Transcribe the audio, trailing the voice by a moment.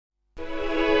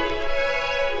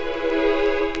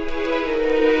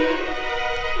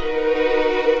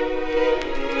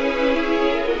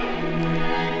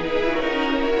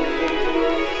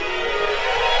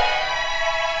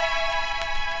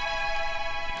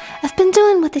I've been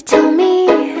doing what they tell me.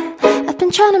 I've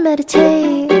been trying to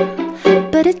meditate,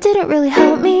 but it didn't really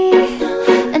help me.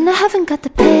 And I haven't got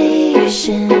the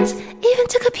patience. Even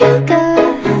took up yoga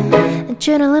and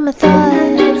journaling my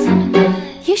thoughts.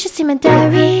 You should see my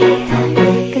diary,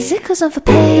 cause it goes on for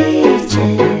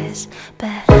pages.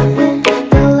 But when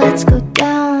the lights go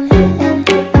down and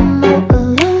I'm all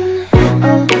alone,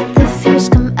 all the fears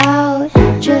come out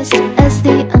just as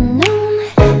the unknown.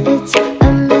 It's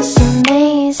a messy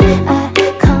maze I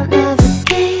can't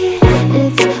navigate.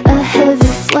 It's a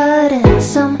heavy flood and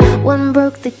someone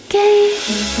broke the gate.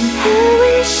 I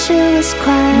wish it was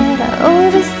quiet, I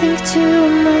overthink too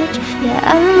much. Yeah,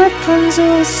 I'm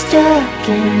Rapunzel stuck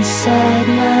inside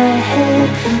my head.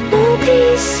 No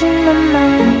peace in my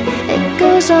mind, it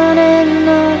goes on and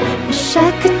on. Wish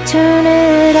I could turn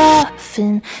it off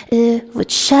and it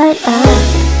would shut up.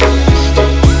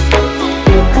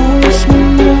 I wish my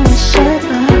mind would shut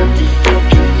up.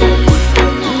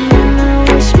 I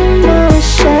wish my mind would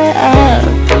shut up.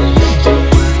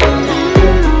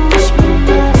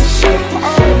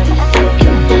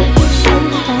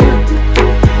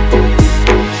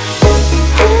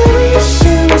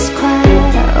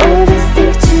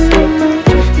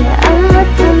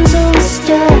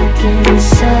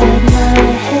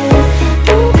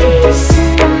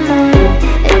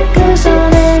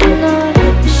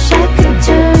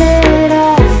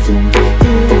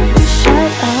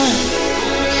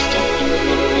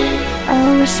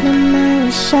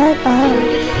 Shut up. I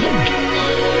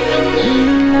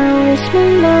wish my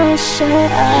mind would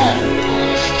shut up.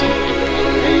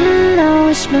 I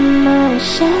wish my mind would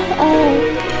shut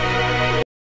up.